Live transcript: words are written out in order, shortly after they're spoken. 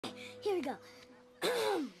Here we go.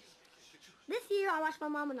 This year, I watched my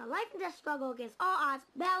mom in a life and death struggle against all odds,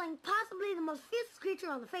 battling possibly the most fierce creature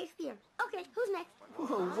on the face of the earth. Okay, who's next?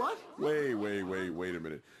 Whoa, what? Wait a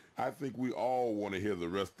minute. I think we all want to hear the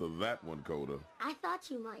rest of that one, Koda. I thought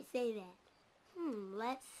you might say that.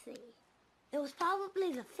 Let's see. It was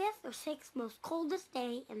probably the 5th or 6th most coldest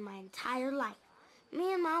day in my entire life.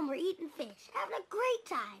 Me and Mom were eating fish, having a great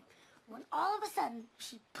time, when all of a sudden,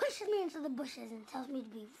 she pushes me into the bushes and tells me to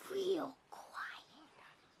be real quiet.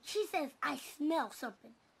 She says I smell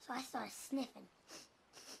something, so I started sniffing.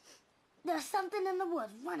 There's something in the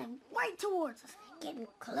woods running right towards us, getting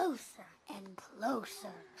closer and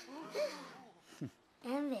closer.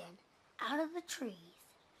 And then, out of the trees,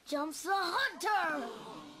 jumps a hunter!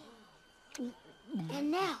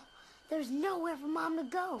 And now, there's nowhere for Mom to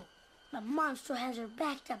go. The monster has her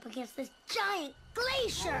backed up against this giant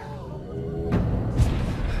glacier!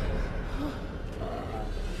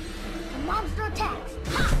 The monster attacks!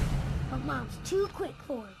 Ha! But Mom's too quick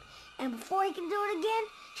for him. And before he can do it again,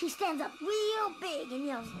 she stands up real big and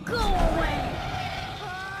yells, "Go away!"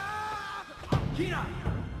 Koda!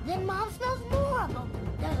 Then Mom smells more of them.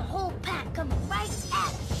 There's a whole pack coming right at her.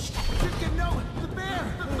 Chicken, no! The bear!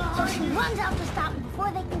 So she runs out to stop them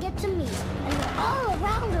before they can get to me. And they're all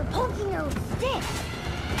around her, poking her with sticks.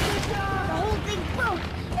 The whole thing broke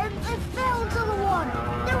and it fell into the water.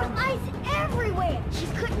 There was ice everywhere. She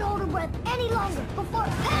couldn't hold her breath any longer before,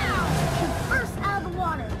 pow! She burst out of the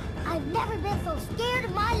water. I've never been so scared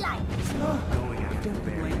in my life. Going after the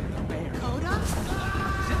bear. Koda?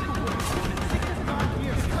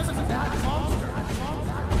 Because of that monster.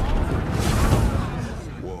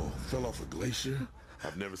 Whoa, fell off a glacier?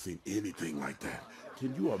 I've never seen anything like that.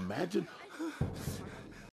 Can you imagine?